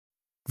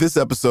This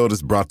episode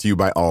is brought to you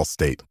by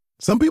Allstate.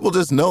 Some people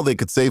just know they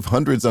could save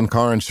hundreds on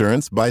car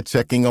insurance by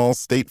checking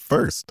Allstate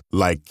first.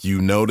 Like,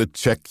 to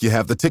check you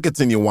have the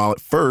tickets in your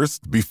wallet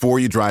first before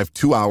you drive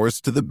 2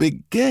 hours to the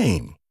big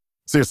game.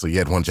 Seriously, you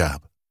had one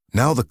job.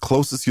 Now the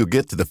closest you'll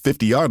get to the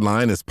 50-yard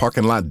line is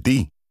parking lot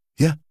D.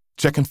 Yeah,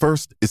 checking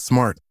first is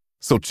smart.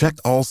 So check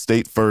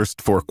Allstate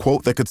first for a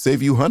quote that could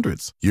save you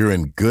hundreds. You're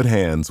in good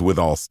hands with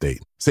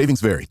Allstate.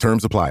 Savings vary.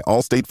 Terms apply.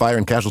 Allstate Fire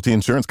and Casualty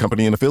Insurance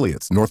Company and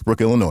Affiliates.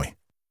 Northbrook, Illinois.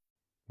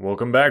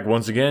 Welcome back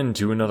once again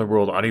to Another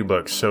World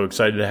Audiobooks. So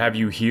excited to have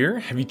you here.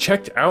 Have you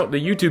checked out the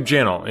YouTube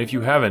channel? If you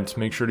haven't,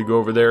 make sure to go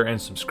over there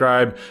and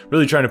subscribe.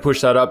 Really trying to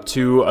push that up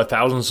to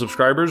 1,000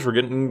 subscribers. We're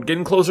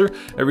getting closer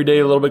every day,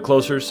 a little bit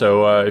closer.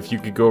 So if you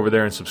could go over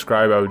there and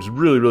subscribe, I would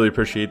really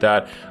appreciate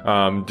that.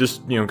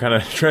 Just kind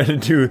of trying to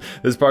do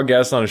this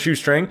podcast on a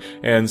shoestring,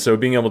 and so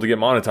being able to get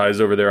monetized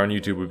over there on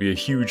YouTube would be a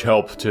huge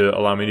help to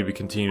allow me to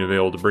continue to be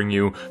able to bring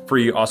you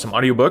free, awesome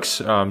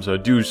audiobooks. So I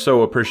do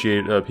so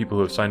appreciate people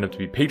who have signed up to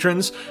be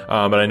patrons.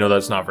 But I know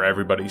that's not for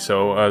everybody.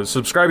 So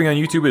subscribing on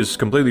YouTube is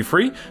completely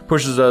free.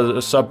 Pushes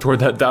us up toward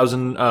that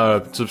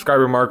 1,000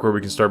 subscriber mark where we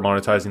can start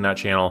monetizing that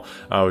channel,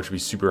 which would be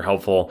super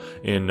helpful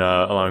in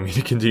allowing me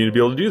to continue to be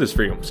able to do this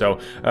for you. So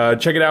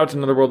check it out.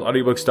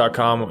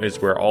 AnotherWorldAudiobooks.com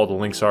is where all the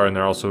links are, and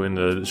they're also in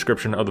the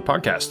description of the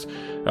podcast.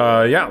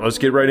 Let's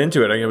get right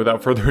into it.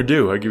 Without further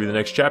ado, I'll give you the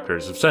next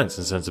chapters of Sense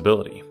and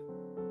Sensibility.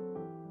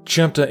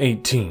 Chapter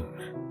 18.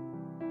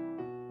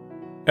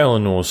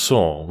 Eleanor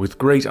saw with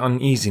great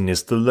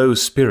uneasiness the low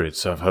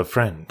spirits of her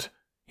friend.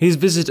 His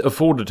visit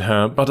afforded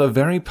her but a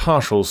very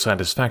partial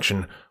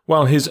satisfaction,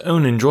 while his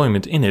own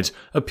enjoyment in it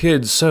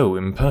appeared so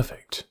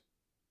imperfect.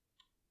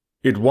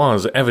 It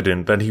was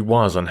evident that he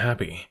was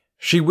unhappy.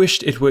 She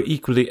wished it were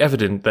equally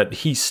evident that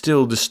he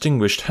still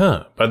distinguished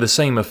her by the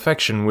same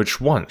affection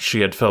which once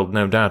she had felt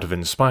no doubt of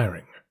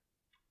inspiring.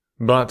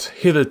 But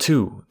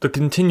hitherto the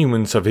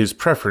continuance of his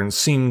preference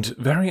seemed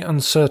very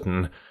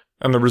uncertain,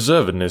 and the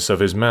reservedness of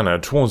his manner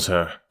towards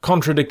her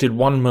contradicted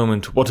one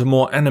moment what a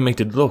more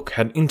animated look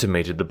had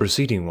intimated the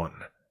preceding one.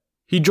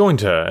 He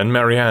joined her and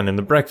Marianne in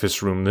the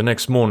breakfast room the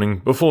next morning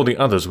before the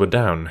others were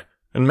down,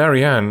 and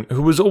Marianne,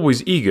 who was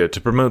always eager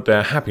to promote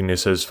their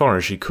happiness as far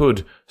as she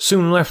could,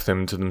 soon left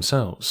them to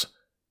themselves.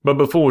 But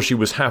before she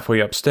was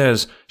halfway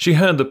upstairs, she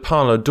heard the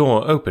parlour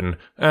door open,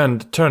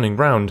 and, turning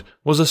round,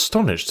 was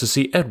astonished to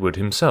see Edward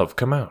himself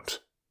come out.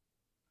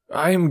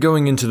 "I am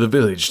going into the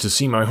village to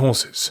see my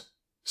horses,"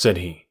 said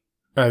he.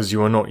 "As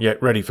you are not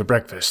yet ready for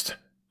breakfast,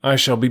 I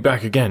shall be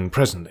back again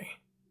presently."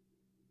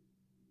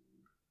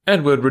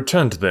 Edward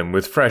returned to them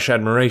with fresh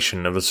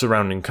admiration of the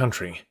surrounding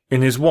country.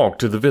 In his walk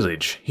to the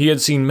village, he had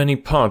seen many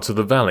parts of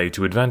the valley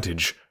to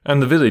advantage,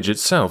 and the village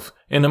itself,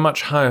 in a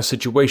much higher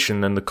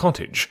situation than the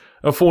cottage,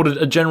 afforded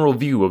a general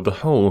view of the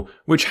whole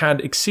which had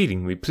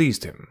exceedingly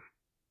pleased him.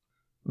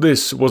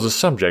 This was a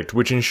subject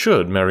which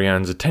ensured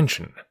Marianne's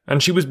attention,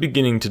 and she was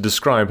beginning to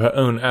describe her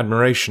own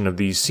admiration of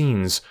these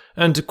scenes,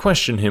 and to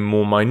question him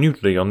more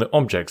minutely on the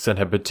objects that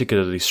had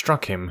particularly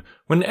struck him,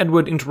 when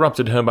Edward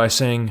interrupted her by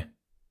saying,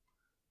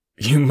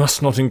 "You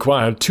must not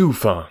inquire too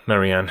far,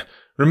 Marianne.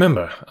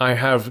 Remember, I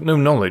have no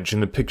knowledge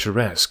in the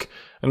picturesque,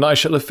 and I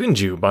shall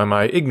offend you by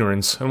my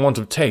ignorance and want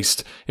of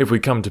taste if we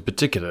come to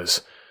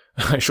particulars.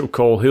 I shall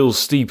call hills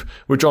steep,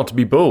 which ought to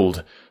be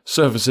bold,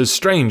 surfaces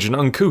strange and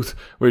uncouth,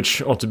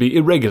 which ought to be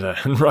irregular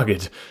and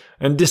rugged,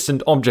 and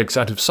distant objects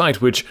out of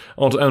sight, which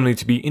ought only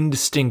to be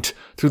indistinct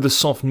through the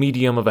soft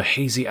medium of a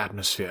hazy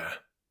atmosphere.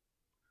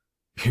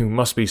 You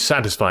must be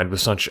satisfied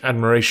with such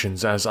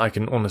admirations as I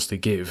can honestly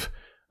give.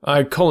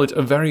 I call it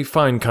a very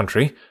fine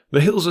country.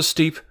 The hills are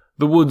steep,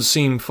 the woods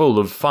seem full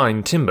of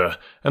fine timber,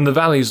 and the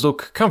valleys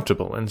look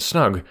comfortable and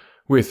snug,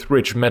 with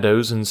rich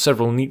meadows and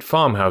several neat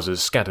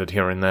farmhouses scattered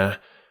here and there.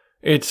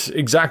 It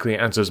exactly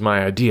answers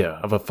my idea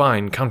of a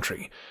fine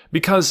country,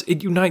 because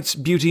it unites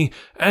beauty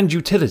and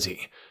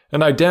utility,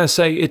 and I dare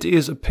say it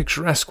is a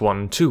picturesque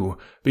one, too,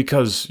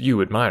 because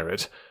you admire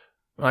it.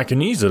 I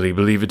can easily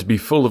believe it to be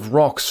full of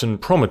rocks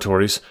and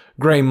promontories,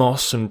 grey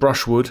moss and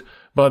brushwood,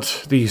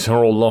 but these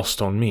are all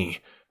lost on me.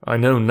 I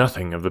know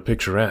nothing of the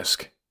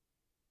picturesque."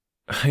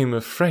 "I am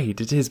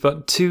afraid it is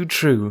but too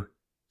true,"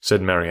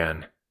 said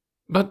Marianne.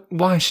 "But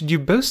why should you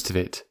boast of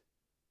it?"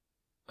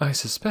 "I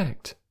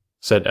suspect,"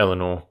 said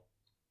Eleanor,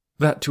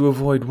 "that to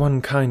avoid one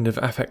kind of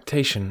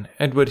affectation,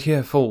 Edward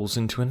here falls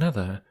into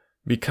another,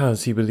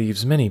 because he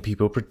believes many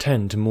people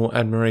pretend to more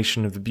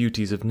admiration of the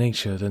beauties of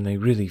nature than they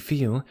really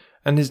feel,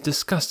 and is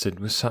disgusted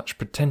with such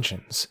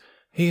pretensions.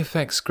 He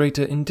affects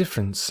greater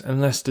indifference and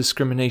less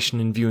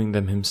discrimination in viewing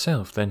them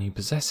himself than he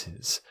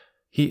possesses.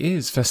 He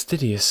is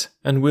fastidious,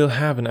 and will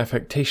have an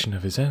affectation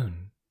of his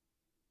own."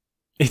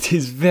 "It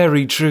is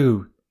very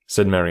true,"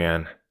 said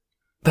Marianne.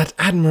 "That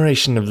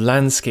admiration of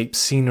landscape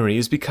scenery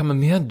has become a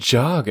mere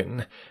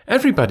jargon.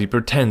 Everybody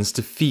pretends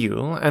to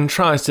feel, and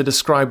tries to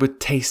describe with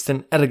taste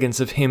and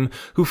elegance of him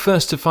who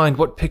first defined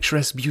what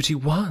picturesque beauty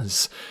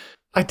was.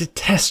 I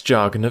detest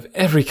jargon of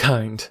every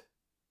kind."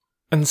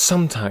 and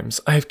sometimes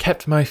I have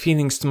kept my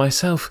feelings to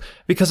myself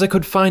because I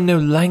could find no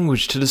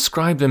language to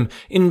describe them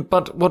in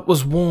but what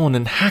was worn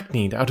and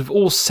hackneyed out of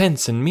all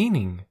sense and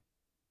meaning."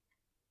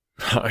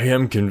 "I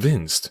am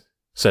convinced,"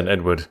 said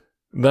Edward,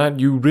 "that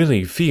you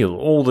really feel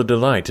all the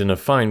delight in a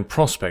fine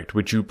prospect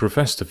which you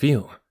profess to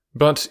feel.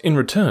 But, in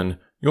return,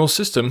 your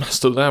sister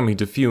must allow me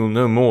to feel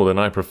no more than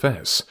I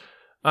profess.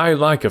 I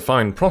like a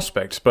fine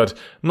prospect, but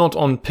not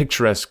on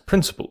picturesque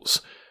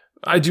principles.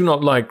 I do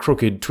not like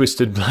crooked,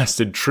 twisted,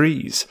 blasted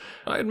trees.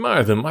 I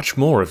admire them much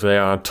more if they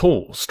are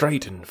tall,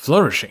 straight, and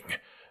flourishing.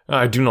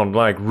 I do not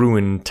like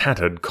ruined,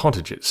 tattered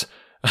cottages.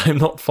 I am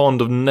not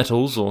fond of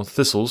nettles or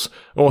thistles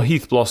or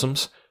heath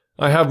blossoms.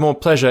 I have more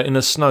pleasure in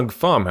a snug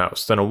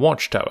farmhouse than a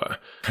watchtower,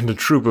 and a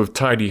troop of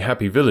tidy,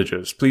 happy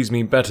villagers please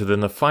me better than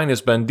the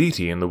finest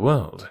banditti in the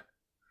world."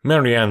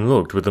 Marianne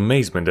looked with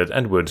amazement at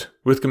Edward,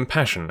 with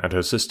compassion at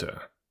her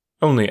sister.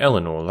 Only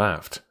Eleanor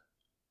laughed.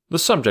 The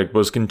subject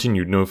was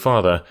continued no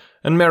farther,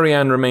 and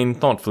Marianne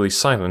remained thoughtfully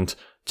silent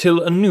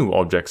till a new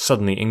object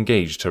suddenly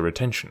engaged her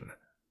attention.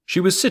 She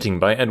was sitting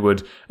by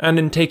Edward, and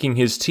in taking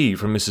his tea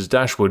from Mrs.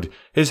 Dashwood,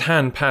 his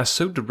hand passed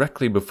so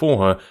directly before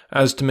her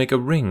as to make a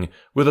ring,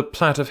 with a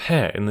plait of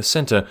hair in the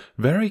centre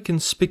very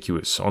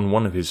conspicuous on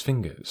one of his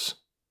fingers.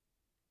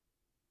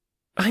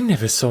 "I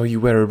never saw you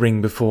wear a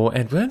ring before,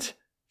 Edward,"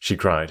 she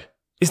cried.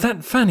 "Is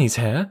that Fanny's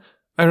hair?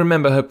 I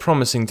remember her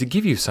promising to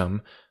give you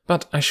some,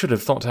 but I should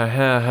have thought her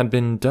hair had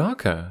been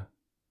darker."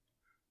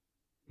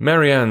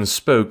 Marianne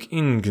spoke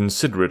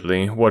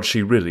inconsiderately what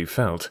she really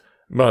felt,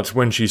 but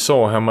when she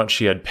saw how much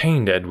she had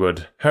pained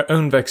Edward, her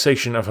own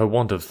vexation of her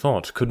want of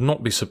thought could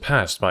not be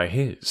surpassed by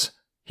his.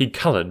 He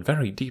coloured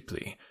very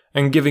deeply,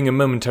 and giving a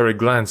momentary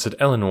glance at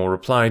Eleanor,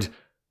 replied,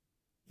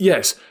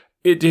 "Yes,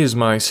 it is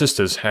my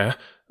sister's hair.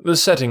 The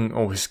setting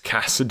always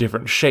casts a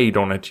different shade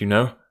on it, you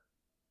know."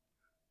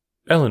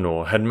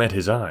 Eleanor had met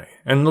his eye,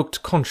 and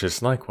looked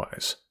conscious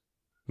likewise.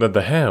 That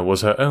the hair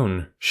was her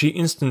own, she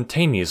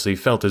instantaneously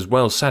felt as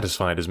well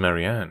satisfied as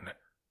Marianne.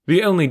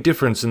 The only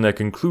difference in their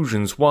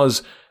conclusions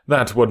was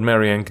that what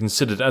Marianne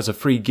considered as a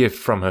free gift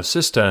from her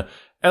sister,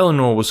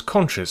 Eleanor was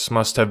conscious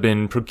must have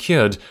been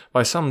procured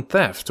by some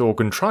theft or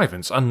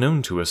contrivance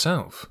unknown to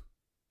herself.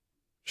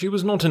 She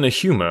was not in a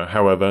humour,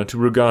 however, to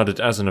regard it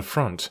as an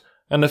affront,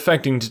 and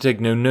affecting to take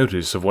no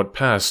notice of what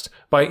passed,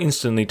 by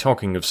instantly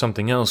talking of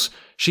something else,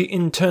 she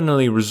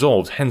internally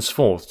resolved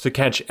henceforth to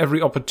catch every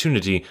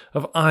opportunity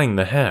of eyeing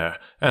the hair,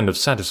 and of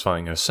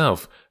satisfying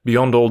herself,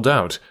 beyond all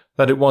doubt,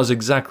 that it was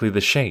exactly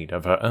the shade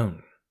of her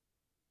own.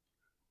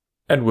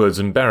 Edward's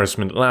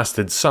embarrassment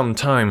lasted some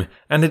time,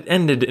 and it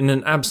ended in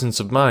an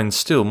absence of mind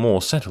still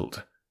more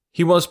settled.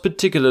 He was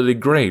particularly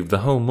grave the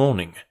whole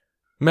morning.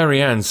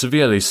 Marianne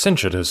severely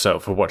censured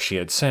herself for what she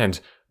had said,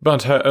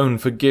 but her own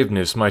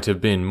forgiveness might have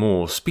been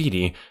more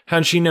speedy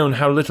had she known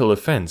how little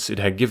offence it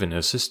had given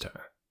her sister.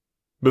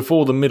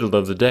 Before the middle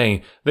of the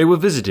day, they were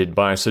visited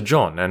by Sir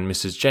John and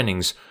Mrs.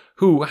 Jennings,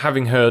 who,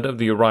 having heard of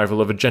the arrival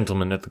of a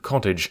gentleman at the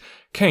cottage,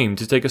 came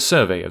to take a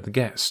survey of the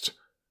guest.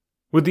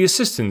 With the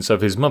assistance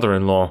of his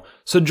mother-in-law,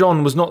 Sir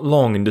John was not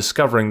long in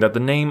discovering that the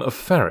name of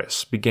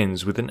Ferris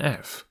begins with an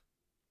F.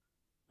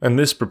 And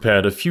this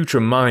prepared a future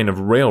mine of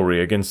raillery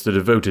against the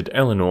devoted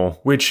Eleanor,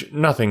 which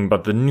nothing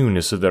but the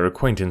newness of their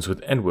acquaintance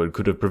with Edward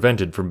could have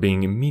prevented from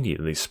being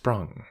immediately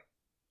sprung.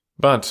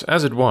 But,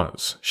 as it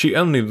was, she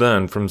only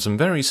learned from some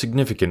very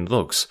significant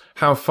looks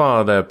how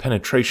far their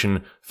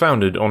penetration,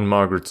 founded on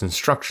Margaret's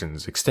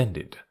instructions,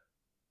 extended.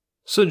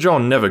 Sir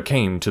John never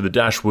came to the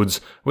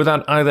Dashwoods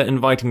without either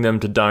inviting them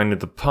to dine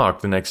at the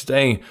park the next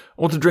day,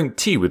 or to drink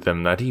tea with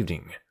them that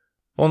evening.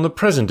 On the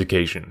present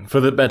occasion, for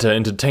the better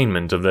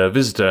entertainment of their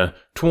visitor,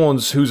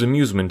 towards whose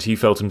amusement he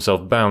felt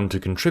himself bound to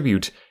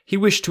contribute, he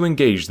wished to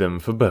engage them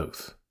for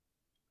both.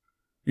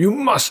 "You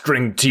must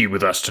drink tea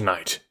with us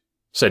tonight,"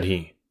 said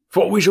he,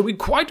 "for we shall be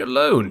quite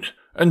alone,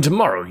 and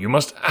tomorrow you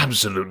must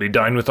absolutely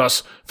dine with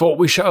us, for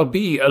we shall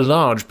be a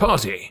large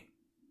party."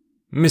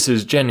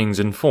 Mrs. Jennings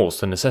enforced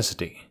the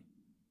necessity.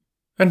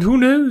 "And who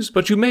knows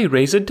but you may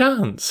raise a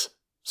dance,"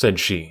 said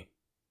she.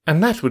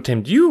 "And that would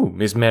tempt you,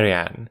 Miss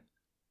Marianne."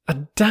 "A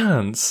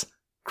dance?"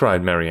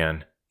 cried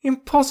Marianne.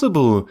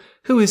 "Impossible!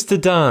 Who is to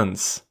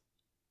dance?"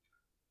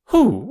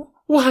 "Who?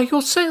 Why,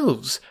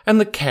 yourselves, and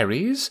the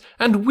Carys,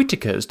 and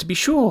Whitakers, to be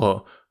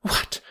sure.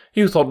 What,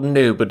 you thought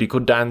nobody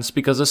could dance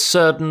because a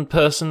certain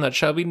person that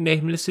shall be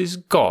nameless is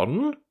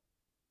gone?"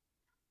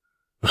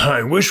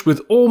 "I wish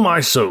with all my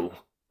soul,"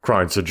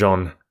 cried Sir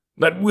John,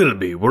 "that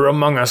Willoughby were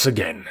among us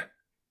again."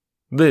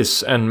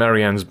 This, and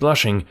Marianne's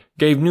blushing,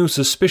 gave new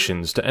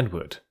suspicions to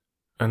Edward.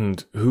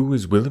 "And who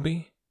is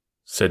Willoughby?"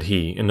 said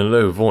he in a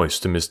low voice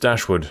to Miss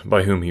Dashwood,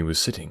 by whom he was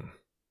sitting.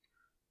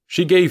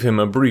 She gave him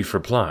a brief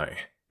reply.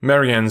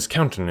 Marianne's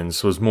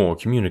countenance was more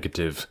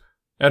communicative.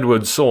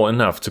 Edward saw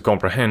enough to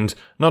comprehend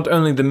not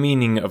only the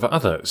meaning of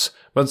others,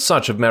 but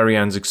such of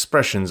Marianne's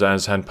expressions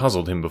as had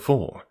puzzled him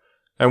before,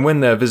 and when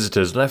their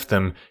visitors left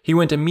them, he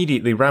went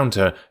immediately round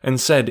her,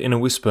 and said in a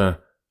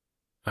whisper,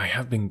 "I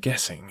have been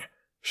guessing.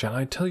 Shall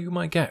I tell you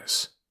my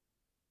guess?"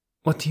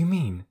 "What do you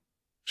mean?"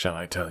 "Shall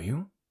I tell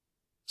you?"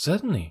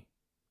 "Certainly."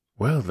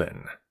 Well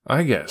then,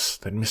 I guess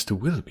that Mr.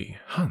 Willoughby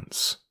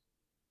hunts."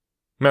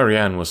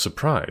 Marianne was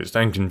surprised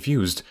and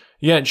confused,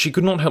 yet she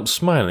could not help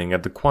smiling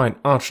at the quiet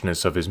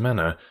archness of his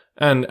manner,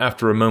 and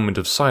after a moment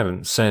of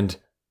silence said,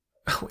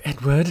 "Oh,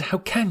 Edward, how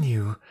can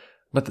you?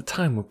 But the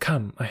time will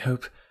come, I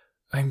hope.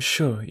 I am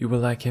sure you will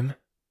like him."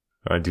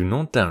 "I do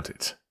not doubt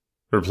it,"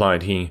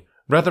 replied he,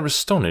 rather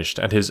astonished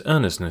at his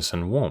earnestness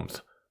and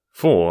warmth.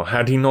 For,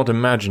 had he not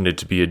imagined it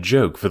to be a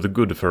joke for the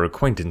good of her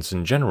acquaintance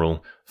in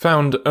general,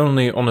 found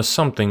only on a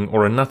something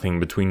or a nothing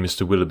between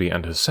Mr. Willoughby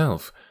and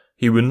herself,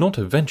 he would not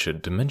have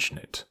ventured to mention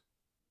it.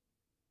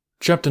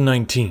 Chapter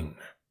 19.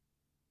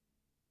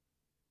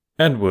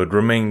 Edward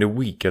remained a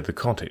week at the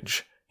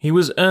cottage. He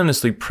was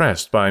earnestly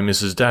pressed by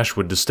Mrs.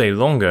 Dashwood to stay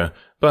longer,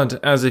 but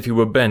as if he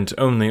were bent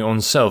only on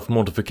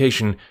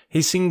self-mortification,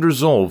 he seemed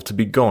resolved to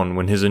be gone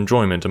when his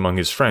enjoyment among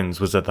his friends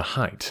was at the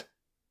height.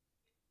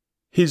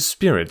 His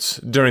spirits,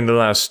 during the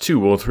last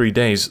 2 or 3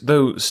 days,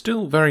 though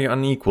still very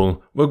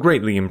unequal, were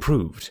greatly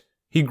improved.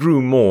 He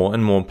grew more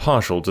and more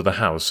partial to the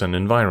house and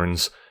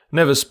environs,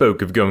 never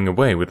spoke of going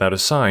away without a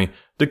sigh,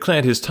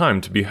 declared his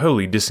time to be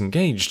wholly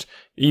disengaged,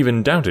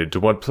 even doubted to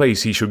what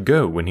place he should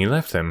go when he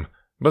left them,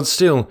 but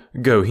still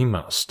go he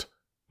must.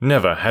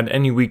 Never had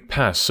any week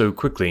passed so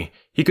quickly,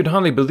 he could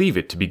hardly believe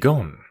it to be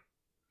gone.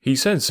 He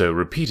said so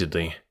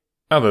repeatedly.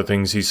 Other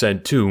things he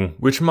said too,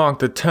 which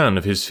marked the turn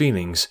of his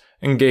feelings,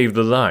 and gave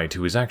the lie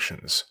to his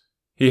actions.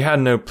 He had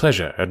no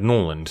pleasure at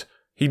Norland.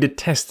 He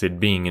detested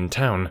being in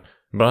town,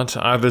 but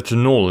either to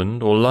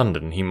Norland or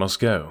London he must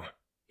go.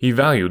 He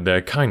valued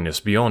their kindness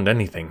beyond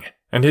anything,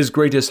 and his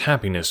greatest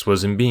happiness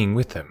was in being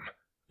with them.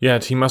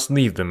 Yet he must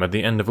leave them at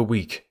the end of a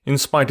week, in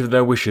spite of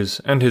their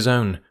wishes and his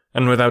own,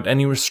 and without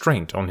any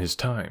restraint on his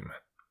time.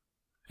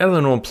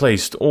 Elinor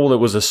placed all that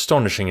was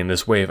astonishing in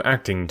this way of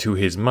acting to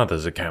his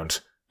mother's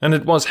account, and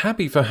it was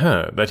happy for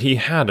her that he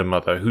had a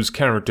mother whose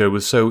character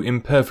was so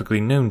imperfectly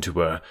known to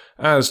her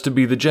as to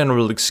be the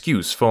general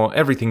excuse for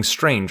everything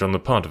strange on the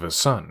part of her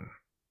son.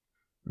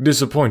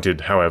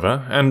 Disappointed,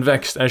 however, and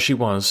vexed as she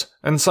was,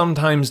 and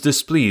sometimes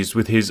displeased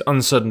with his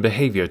uncertain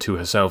behaviour to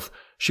herself,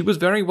 she was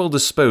very well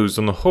disposed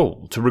on the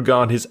whole to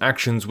regard his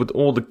actions with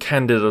all the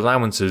candid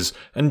allowances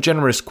and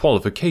generous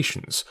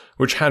qualifications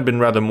which had been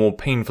rather more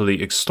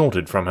painfully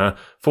extorted from her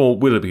for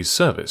Willoughby's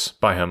service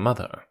by her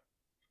mother.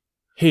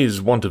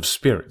 His want of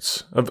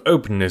spirits, of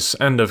openness,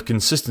 and of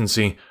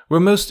consistency were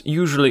most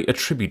usually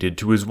attributed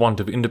to his want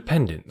of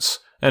independence,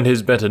 and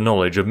his better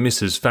knowledge of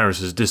Mrs.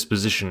 Ferris's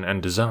disposition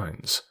and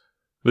designs.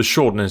 The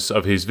shortness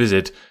of his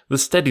visit, the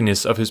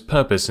steadiness of his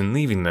purpose in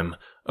leaving them,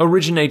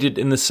 originated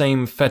in the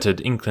same fettered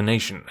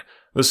inclination,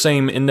 the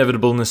same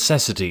inevitable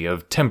necessity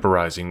of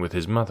temporizing with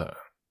his mother.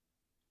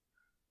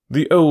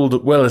 The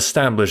old,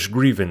 well-established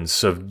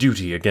grievance of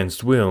duty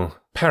against will,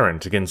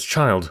 parent against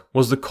child,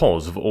 was the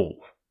cause of all.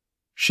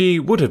 She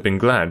would have been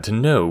glad to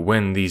know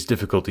when these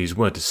difficulties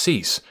were to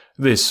cease,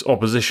 this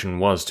opposition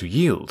was to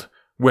yield,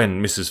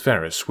 when Mrs.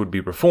 Ferris would be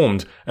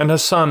reformed, and her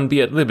son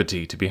be at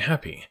liberty to be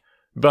happy.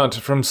 But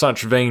from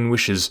such vain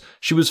wishes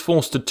she was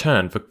forced to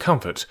turn for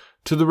comfort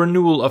to the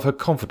renewal of her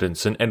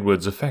confidence in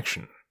Edward's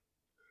affection,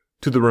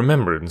 to the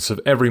remembrance of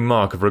every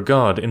mark of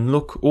regard in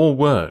look or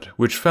word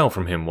which fell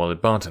from him while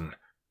at Barton,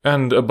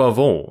 and above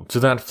all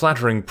to that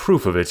flattering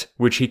proof of it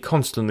which he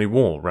constantly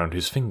wore round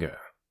his finger.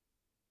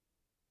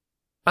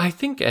 "I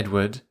think,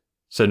 Edward,"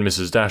 said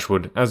Mrs.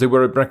 Dashwood as they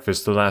were at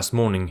breakfast the last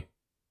morning,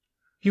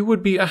 "you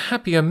would be a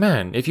happier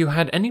man if you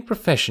had any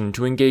profession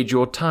to engage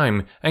your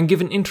time and give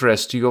an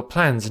interest to your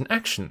plans and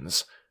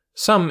actions.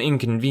 Some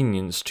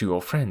inconvenience to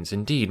your friends,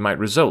 indeed, might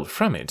result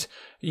from it.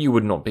 You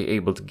would not be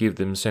able to give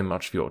them so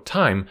much of your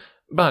time,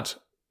 but,"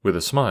 with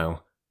a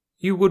smile,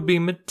 "you would be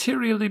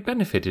materially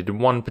benefited in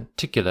one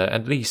particular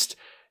at least.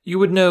 You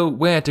would know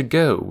where to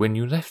go when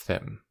you left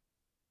them."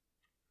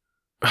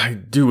 "I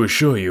do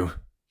assure you,"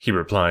 he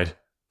replied,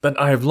 "that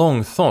I have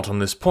long thought on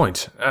this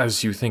point,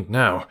 as you think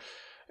now.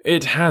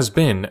 It has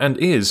been, and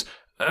is,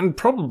 and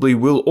probably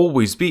will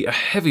always be a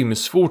heavy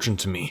misfortune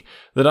to me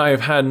that I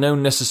have had no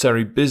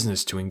necessary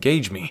business to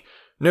engage me,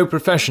 no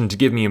profession to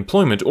give me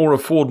employment or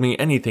afford me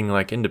anything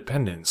like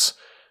independence.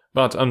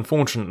 But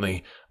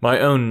unfortunately, my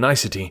own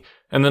nicety,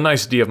 and the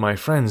nicety of my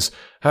friends,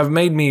 have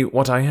made me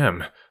what I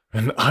am,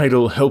 an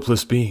idle,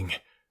 helpless being.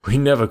 We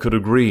never could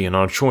agree in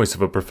our choice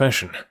of a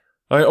profession.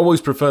 I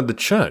always preferred the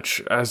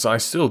church, as I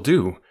still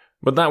do,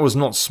 but that was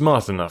not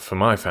smart enough for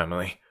my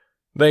family.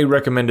 They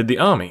recommended the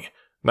army.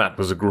 That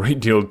was a great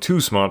deal too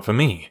smart for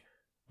me.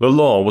 The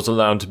law was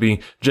allowed to be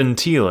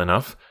genteel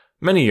enough.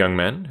 Many young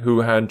men,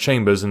 who had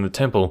chambers in the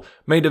Temple,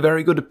 made a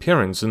very good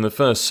appearance in the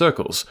first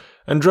circles,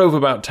 and drove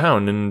about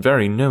town in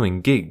very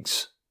knowing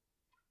gigs.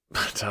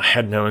 But I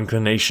had no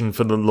inclination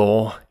for the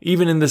law,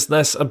 even in this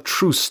less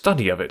abstruse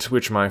study of it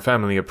which my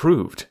family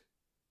approved.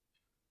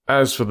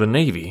 As for the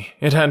navy,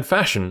 it had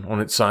fashion on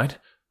its side,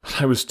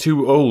 but I was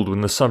too old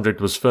when the subject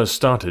was first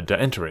started to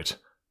enter it,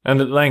 and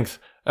at length,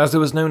 as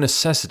there was no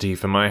necessity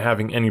for my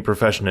having any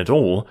profession at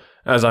all,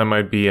 as I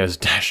might be as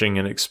dashing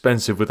and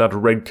expensive without a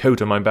red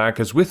coat on my back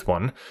as with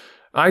one,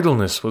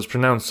 idleness was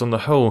pronounced on the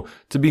whole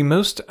to be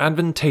most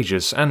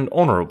advantageous and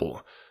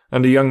honourable,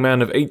 and a young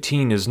man of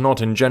 18 is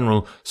not in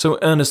general so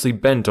earnestly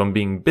bent on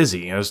being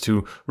busy as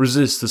to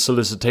resist the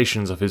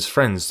solicitations of his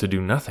friends to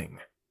do nothing.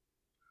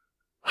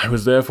 I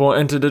was therefore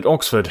entered at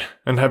Oxford,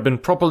 and have been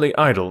properly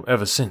idle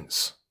ever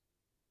since."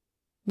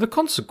 "The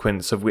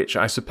consequence of which,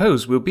 I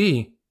suppose, will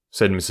be,"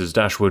 said Mrs.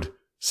 Dashwood,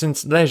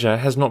 "since leisure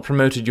has not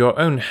promoted your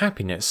own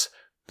happiness,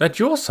 that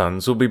your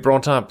sons will be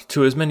brought up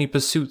to as many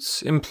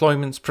pursuits,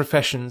 employments,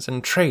 professions,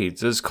 and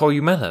trades as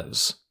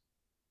Columella's."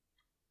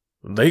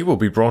 "They will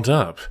be brought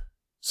up,"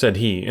 said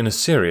he in a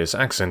serious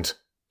accent,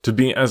 "to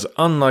be as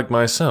unlike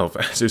myself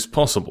as is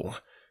possible,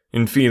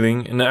 in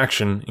feeling, in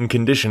action, in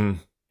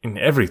condition, in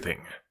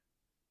everything."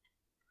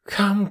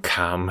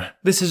 Come,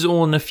 this is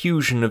all an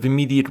effusion of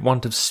immediate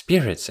want of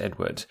spirits,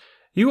 Edward.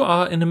 You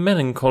are in a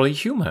melancholy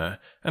humour,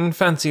 and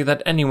fancy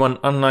that anyone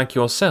unlike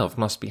yourself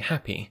must be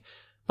happy.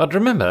 But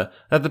remember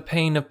that the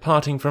pain of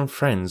parting from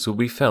friends will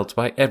be felt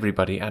by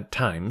everybody at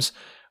times,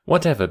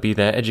 whatever be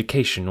their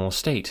education or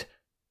state.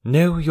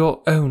 Know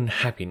your own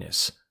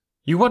happiness.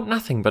 You want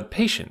nothing but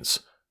patience,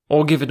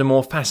 or give it a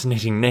more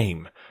fascinating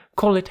name.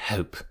 Call it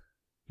hope.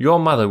 Your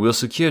mother will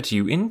secure to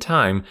you in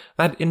time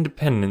that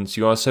independence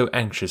you are so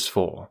anxious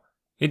for.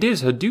 It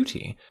is her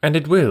duty, and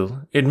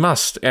it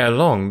must ere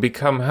long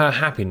become her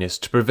happiness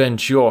to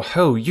prevent your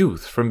whole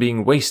youth from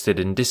being wasted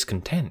in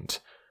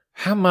discontent.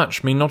 How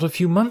much may not a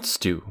few months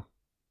do?"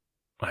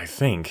 "I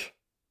think,"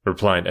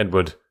 replied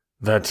Edward,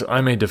 "that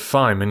I may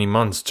defy many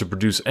months to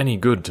produce any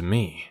good to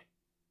me."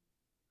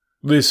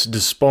 This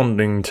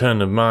desponding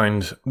turn of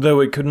mind, though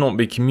it could not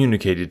be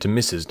communicated to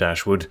Mrs.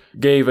 Dashwood,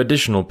 gave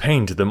additional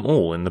pain to them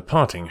all in the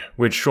parting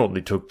which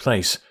shortly took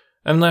place,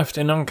 and left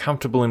an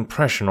uncomfortable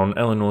impression on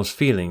Elinor's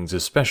feelings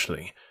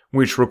especially,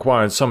 which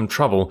required some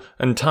trouble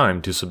and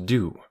time to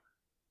subdue.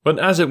 But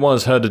as it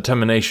was her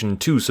determination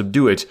to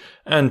subdue it,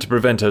 and to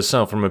prevent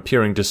herself from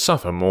appearing to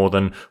suffer more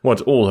than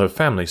what all her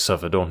family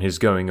suffered on his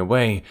going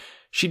away,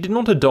 she did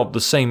not adopt the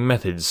same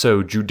methods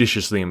so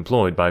judiciously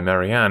employed by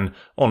Marianne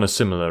on a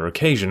similar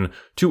occasion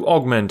to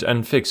augment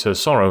and fix her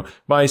sorrow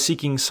by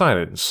seeking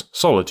silence,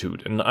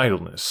 solitude, and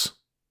idleness.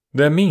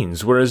 Their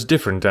means were as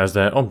different as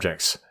their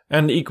objects,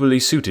 and equally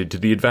suited to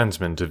the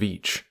advancement of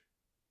each.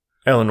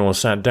 Elinor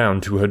sat down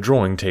to her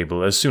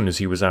drawing-table as soon as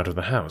he was out of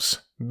the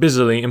house,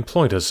 busily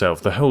employed herself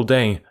the whole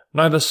day,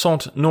 neither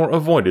sought nor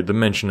avoided the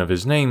mention of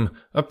his name,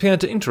 appeared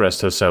to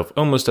interest herself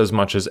almost as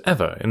much as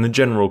ever in the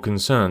general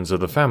concerns of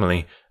the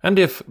family, and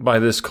if, by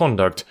this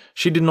conduct,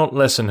 she did not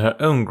lessen her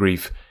own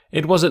grief,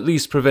 it was at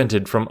least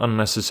prevented from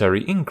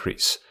unnecessary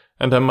increase,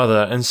 and her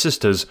mother and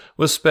sisters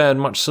were spared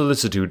much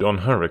solicitude on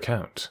her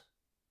account.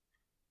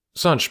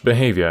 Such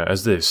behaviour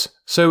as this,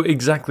 so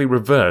exactly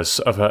reverse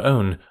of her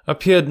own,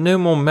 appeared no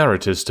more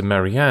meritorious to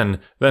Marianne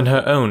than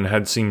her own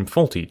had seemed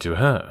faulty to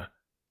her.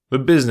 The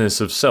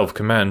business of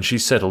self-command she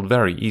settled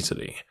very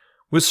easily.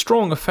 With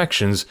strong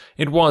affections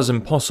it was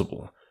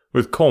impossible,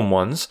 with calm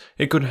ones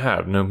it could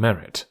have no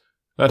merit.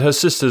 That her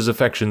sister's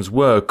affections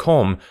were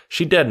calm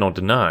she dared not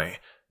deny,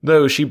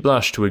 though she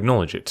blushed to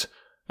acknowledge it,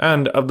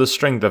 and of the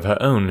strength of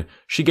her own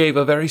she gave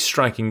a very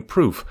striking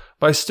proof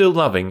by still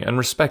loving and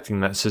respecting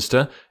that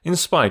sister in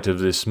spite of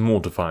this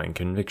mortifying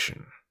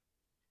conviction.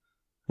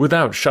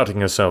 Without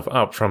shutting herself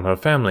up from her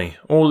family,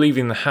 or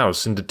leaving the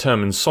house in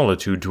determined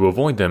solitude to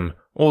avoid them,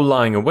 or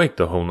lying awake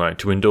the whole night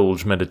to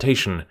indulge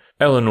meditation,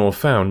 Elinor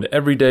found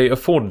every day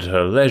afforded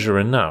her leisure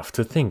enough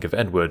to think of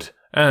Edward,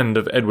 and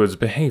of Edward's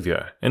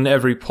behaviour in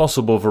every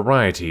possible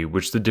variety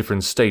which the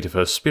different state of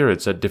her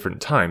spirits at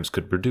different times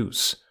could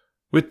produce,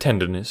 with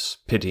tenderness,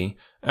 pity,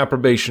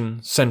 approbation,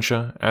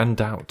 censure, and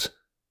doubt.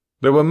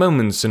 There were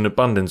moments in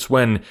abundance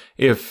when,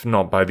 if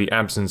not by the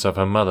absence of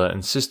her mother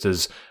and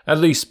sisters, at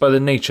least by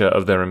the nature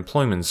of their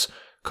employments,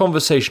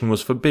 conversation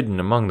was forbidden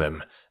among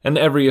them, and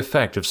every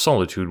effect of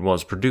solitude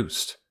was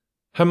produced.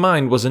 Her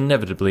mind was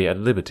inevitably at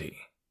liberty.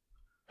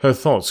 Her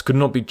thoughts could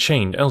not be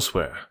chained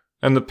elsewhere,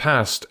 and the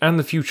past and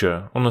the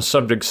future on a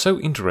subject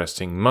so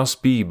interesting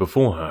must be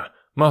before her,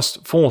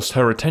 must force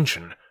her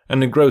attention,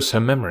 and engross her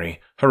memory,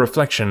 her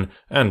reflection,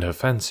 and her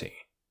fancy.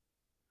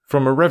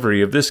 From a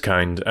reverie of this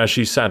kind, as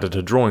she sat at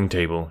her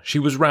drawing-table, she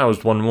was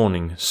roused one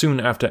morning, soon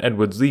after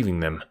Edward's leaving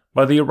them,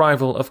 by the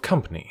arrival of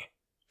company.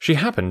 She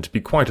happened to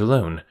be quite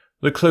alone.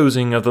 The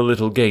closing of the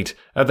little gate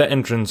at the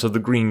entrance of the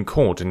green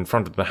court in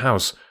front of the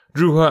house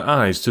drew her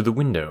eyes to the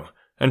window,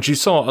 and she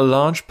saw a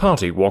large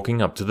party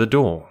walking up to the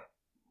door.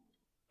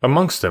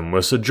 Amongst them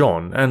were Sir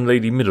John and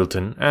Lady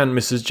Middleton and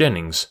Mrs.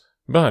 Jennings,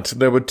 but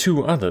there were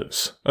two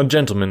others, a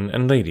gentleman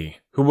and lady,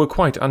 who were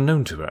quite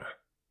unknown to her.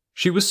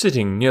 She was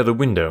sitting near the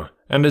window,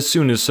 and as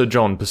soon as Sir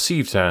John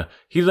perceived her,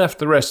 he left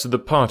the rest of the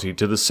party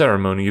to the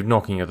ceremony of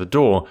knocking at the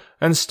door,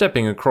 and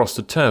stepping across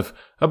the turf,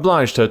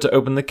 obliged her to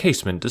open the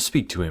casement to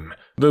speak to him,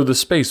 though the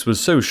space was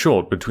so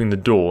short between the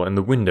door and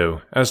the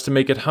window as to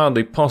make it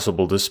hardly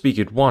possible to speak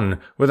at one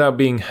without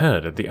being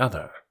heard at the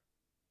other.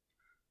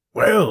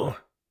 "Well,"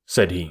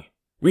 said he,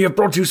 "we have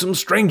brought you some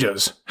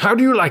strangers. How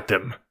do you like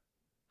them?"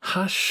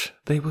 "Hush,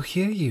 they will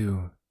hear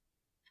you."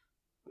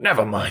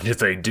 Never mind if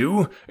they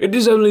do. It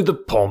is only the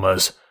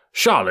Palmers.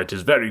 Charlotte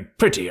is very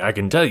pretty, I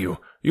can tell you.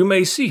 You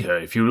may see her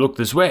if you look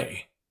this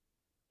way."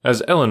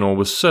 As Eleanor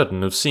was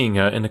certain of seeing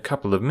her in a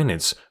couple of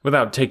minutes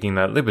without taking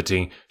that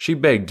liberty, she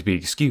begged to be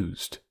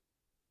excused.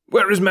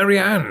 "Where is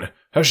Marianne?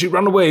 Has she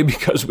run away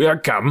because we are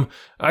come?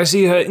 I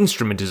see her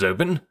instrument is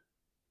open."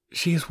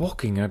 "She is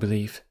walking, I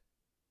believe."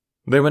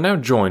 They were now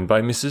joined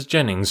by Mrs.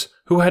 Jennings,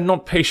 who had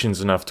not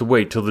patience enough to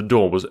wait till the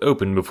door was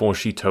open before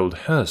she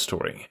told her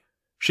story.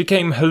 She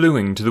came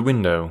hallooing to the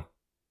window.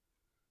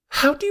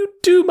 "How do you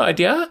do, my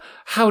dear?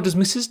 How does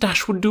Mrs.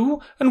 Dashwood do?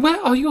 And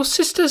where are your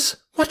sisters?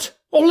 What,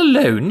 all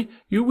alone?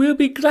 You will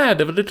be glad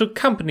of a little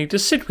company to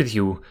sit with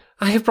you.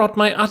 I have brought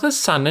my other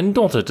son and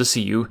daughter to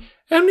see you.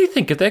 Only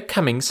think of their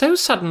coming so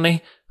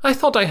suddenly. I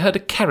thought I heard a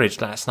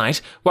carriage last night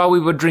while we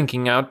were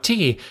drinking our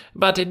tea,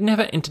 but it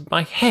never entered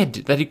my head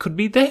that it could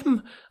be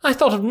them. I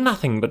thought of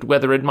nothing but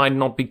whether it might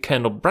not be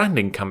Colonel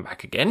Brandon come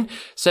back again,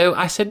 so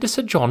I said to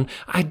Sir John,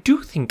 I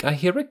do think I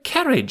hear a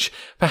carriage.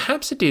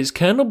 Perhaps it is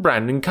Colonel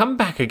Brandon come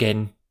back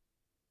again."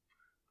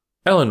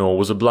 Eleanor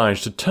was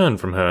obliged to turn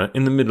from her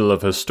in the middle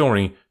of her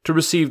story to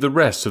receive the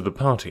rest of the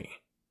party.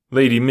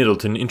 Lady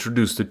Middleton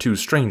introduced the two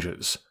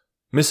strangers.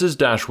 Mrs.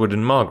 Dashwood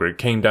and Margaret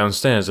came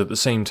downstairs at the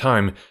same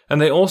time, and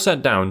they all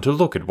sat down to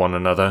look at one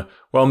another,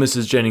 while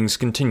Mrs. Jennings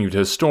continued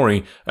her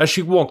story as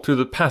she walked through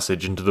the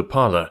passage into the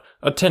parlour,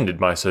 attended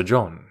by Sir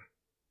John.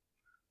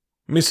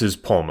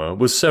 Mrs. Palmer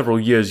was several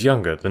years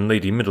younger than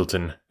Lady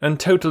Middleton, and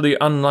totally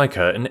unlike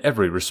her in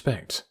every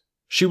respect.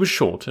 She was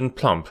short and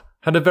plump,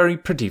 had a very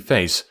pretty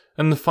face,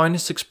 and the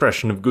finest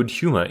expression of good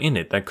humour in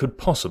it that could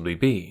possibly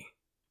be.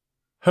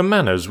 Her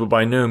manners were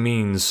by no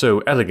means so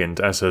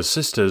elegant as her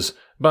sister's,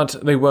 but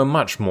they were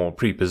much more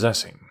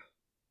prepossessing.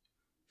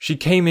 She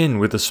came in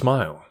with a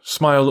smile,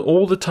 smiled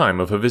all the time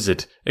of her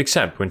visit,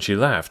 except when she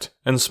laughed,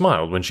 and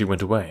smiled when she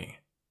went away.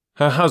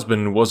 Her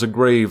husband was a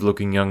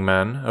grave-looking young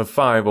man of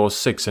 5 or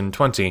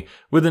 26,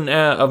 with an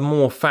air of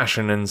more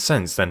fashion and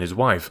sense than his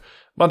wife,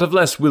 but of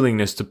less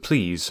willingness to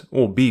please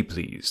or be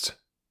pleased.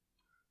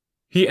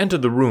 He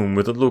entered the room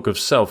with a look of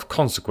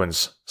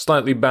self-consequence,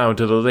 slightly bowed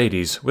to the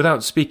ladies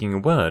without speaking a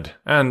word,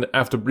 and,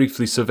 after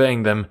briefly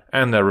surveying them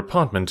and their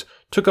apartment,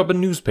 took up a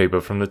newspaper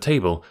from the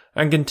table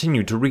and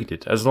continued to read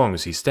it as long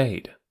as he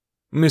stayed.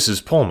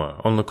 Mrs.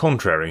 Palmer, on the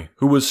contrary,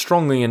 who was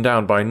strongly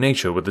endowed by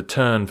nature with a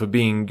turn for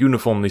being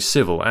uniformly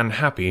civil and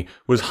happy,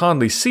 was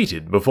hardly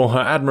seated before her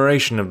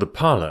admiration of the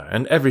parlour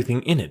and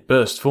everything in it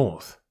burst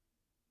forth.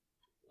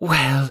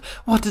 "Well,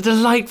 what a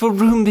delightful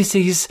room this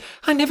is!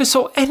 I never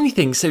saw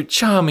anything so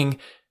charming.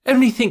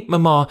 Only think,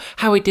 mamma,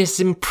 how it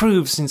has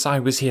improved since I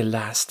was here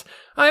last.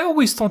 I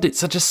always thought it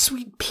such a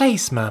sweet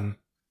place, ma'am."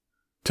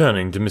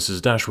 Turning to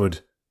Mrs. Dashwood.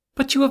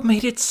 "But you have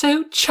made it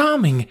so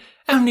charming.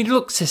 Only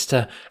look,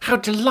 sister, how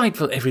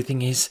delightful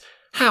everything is.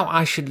 How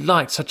I should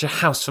like such a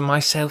house for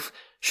myself.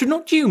 Should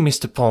not you,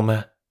 Mr.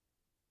 Palmer?"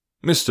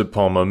 Mr.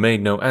 Palmer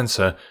made no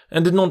answer,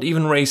 and did not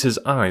even raise his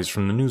eyes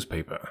from the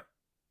newspaper.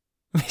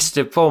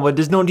 "Mr. Palmer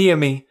does not hear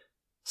me,"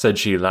 said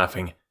she,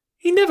 laughing.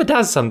 "He never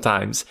does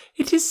sometimes.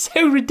 It is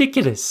so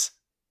ridiculous."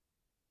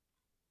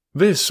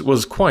 This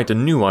was quite a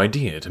new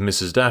idea to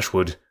Mrs.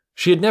 Dashwood.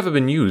 She had never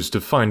been used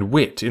to find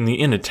wit in the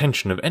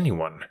inattention of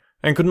anyone,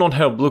 and could not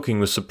help looking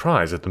with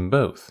surprise at them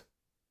both.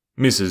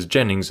 Mrs.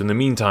 Jennings, in the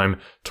meantime,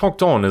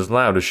 talked on as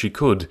loud as she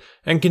could,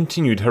 and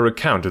continued her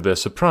account of their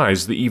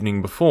surprise the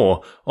evening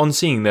before on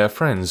seeing their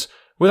friends,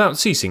 without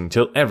ceasing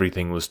till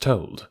everything was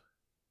told.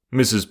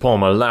 Mrs.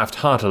 Palmer laughed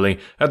heartily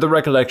at the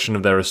recollection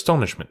of their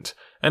astonishment,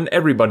 and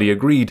everybody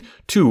agreed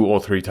 2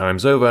 or 3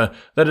 times over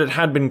that it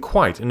had been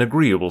quite an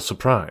agreeable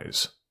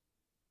surprise.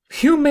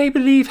 "You may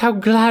believe how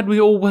glad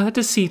we all were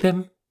to see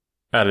them,"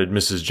 added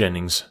Mrs.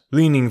 Jennings,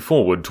 leaning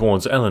forward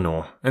towards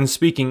Eleanor, and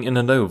speaking in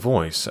a low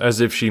voice as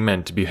if she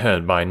meant to be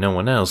heard by no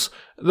one else,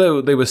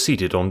 though they were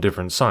seated on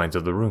different sides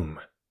of the room.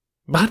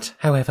 "But,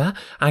 however,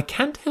 I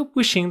can't help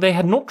wishing they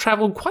had not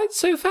travelled quite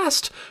so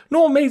fast,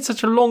 nor made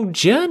such a long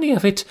journey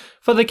of it,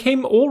 for they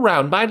came all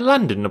round by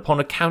London upon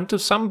account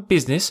of some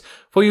business,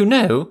 for you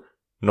know,"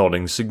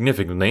 nodding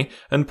significantly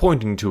and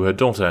pointing to her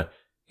daughter,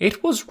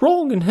 "it was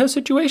wrong in her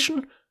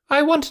situation.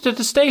 I wanted her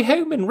to stay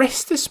home and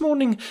rest this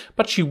morning,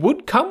 but she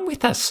would come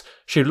with us.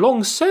 She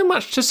longs so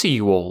much to see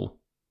you all."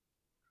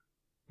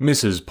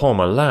 Mrs.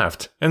 Palmer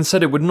laughed, and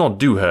said it would not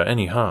do her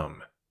any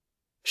harm.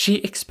 "She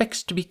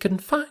expects to be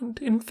confined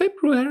in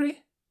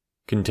February,"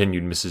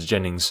 continued Mrs.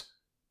 Jennings.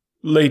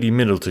 Lady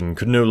Middleton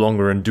could no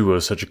longer endure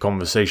such a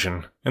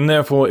conversation, and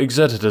therefore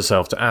exerted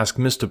herself to ask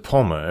Mr.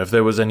 Palmer if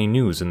there was any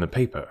news in the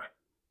paper.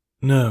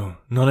 "No,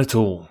 none at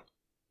all,"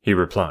 he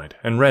replied,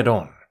 and read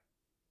on.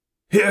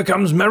 "Here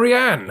comes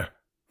Marianne!"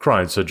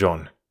 cried Sir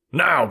John.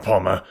 "Now,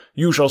 Palmer,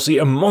 you shall see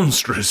a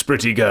monstrous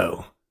pretty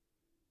girl."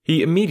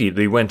 He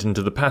immediately went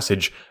into the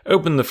passage,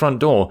 opened the front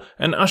door,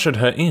 and ushered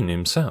her in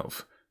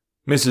himself.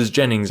 Mrs.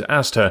 Jennings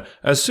asked her,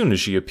 as soon as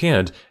she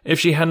appeared, if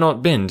she had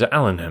not been to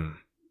Allenham.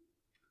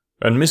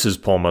 And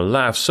Mrs. Palmer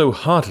laughed so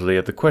heartily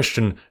at the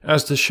question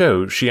as to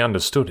show she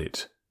understood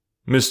it.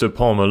 Mr.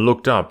 Palmer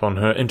looked up on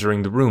her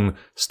entering the room,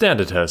 stared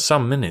at her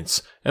some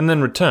minutes, and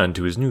then returned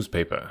to his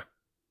newspaper.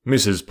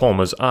 Mrs.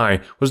 Palmer's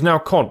eye was now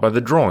caught by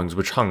the drawings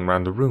which hung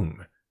round the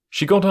room.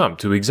 She got up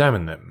to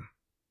examine them.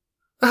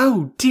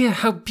 "Oh dear,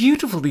 how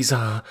beautiful these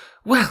are!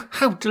 Well,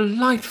 how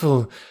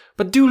delightful!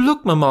 But do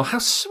look, Mamma, how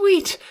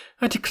sweet!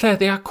 I declare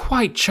they are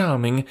quite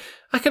charming.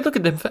 I could look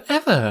at them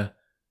forever."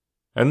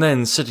 And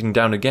then, sitting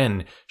down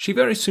again, she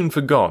very soon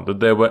forgot that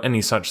there were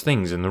any such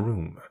things in the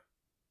room.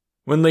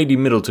 When Lady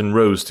Middleton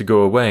rose to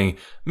go away,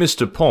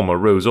 Mr. Palmer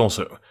rose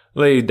also,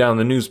 laid down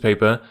the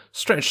newspaper,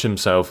 stretched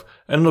himself,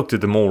 and looked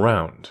at them all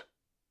round.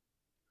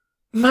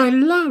 "My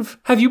love,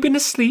 have you been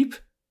asleep?"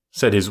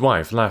 said his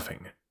wife,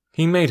 laughing.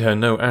 He made her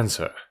no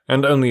answer,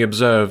 and only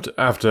observed,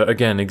 after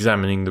again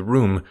examining the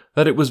room,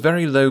 that it was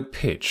very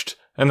low-pitched,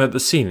 and that the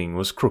ceiling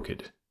was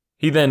crooked.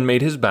 He then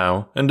made his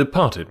bow, and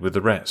departed with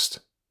the rest.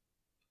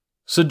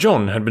 Sir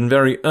John had been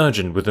very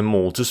urgent with them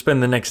all to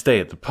spend the next day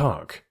at the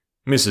park.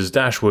 Mrs.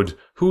 Dashwood,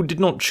 who did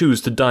not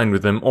choose to dine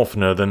with them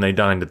oftener than they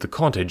dined at the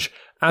cottage,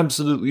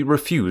 absolutely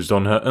refused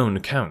on her own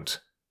account.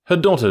 Her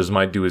daughters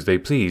might do as they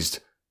pleased,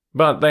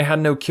 but they had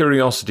no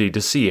curiosity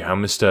to see how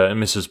Mr.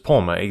 and Mrs.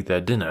 Palmer ate their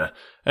dinner,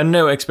 and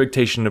no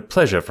expectation of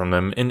pleasure from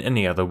them in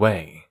any other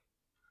way.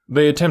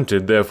 They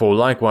attempted, therefore,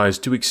 likewise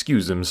to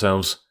excuse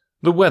themselves.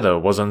 The weather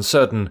was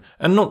uncertain,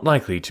 and not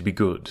likely to be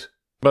good.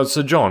 But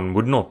Sir John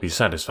would not be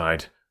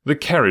satisfied. The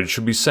carriage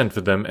should be sent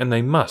for them, and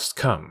they must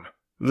come.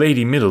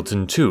 Lady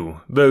Middleton,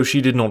 too, though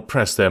she did not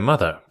press their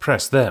mother,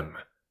 pressed them.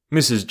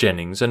 Mrs.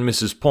 Jennings and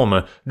Mrs.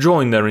 Palmer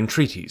joined their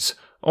entreaties.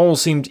 All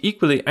seemed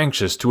equally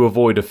anxious to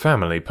avoid a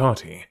family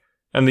party,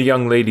 and the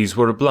young ladies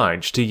were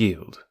obliged to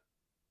yield.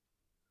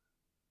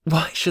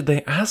 "Why should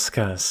they ask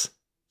us?"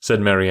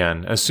 said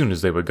Marianne as soon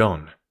as they were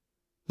gone.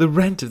 "The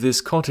rent of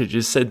this cottage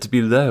is said to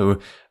be low,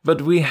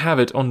 but we have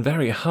it on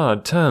very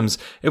hard terms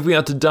if we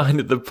are to dine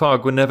at the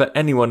park whenever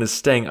anyone is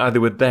staying either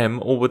with them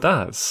or with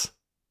us."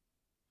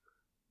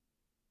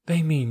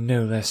 "They mean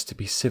no less to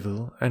be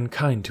civil and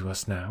kind to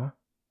us now,"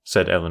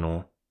 said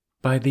Eleanor,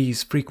 "by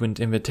these frequent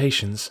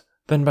invitations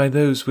than by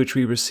those which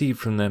we received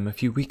from them a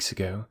few weeks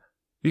ago.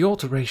 The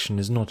alteration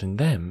is not in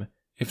them,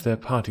 if their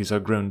parties are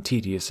grown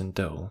tedious and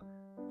dull.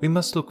 We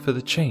must look for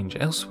the change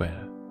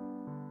elsewhere."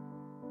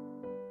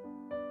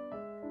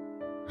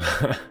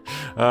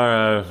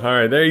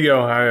 Alright, there you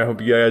go. I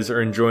hope you guys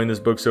are enjoying this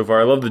book so far.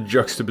 I love the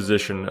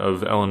juxtaposition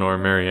of Eleanor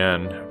and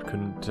Marianne.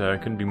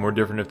 Couldn't be more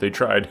different if they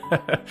tried.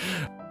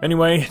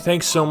 Anyway,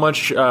 thanks so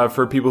much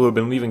for people who have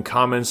been leaving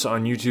comments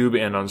on YouTube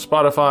and on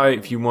Spotify.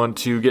 If you want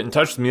to get in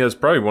touch with me, that's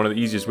probably one of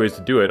the easiest ways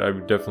to do it. I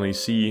would definitely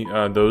see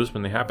those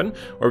when they happen.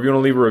 Or if you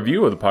want to leave a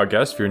review of the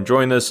podcast, if you're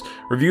enjoying this,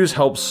 reviews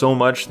help so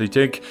much. They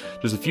take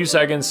just a few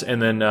seconds,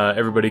 and then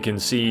everybody can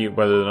see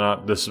whether or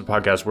not this is a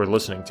podcast worth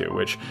listening to,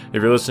 which,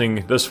 if you're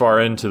listening this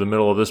far into the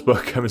middle of this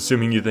book, I'm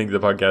assuming you think the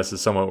podcast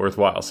is somewhat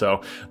worthwhile. So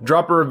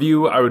drop a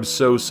review. I would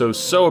so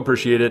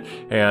appreciate it,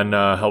 and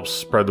help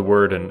spread the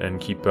word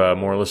and keep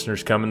more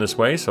listeners coming this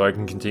way so I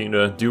can continue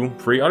to do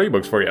free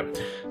audiobooks for you.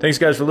 Thanks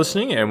guys for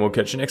listening, and we'll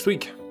catch you next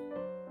week.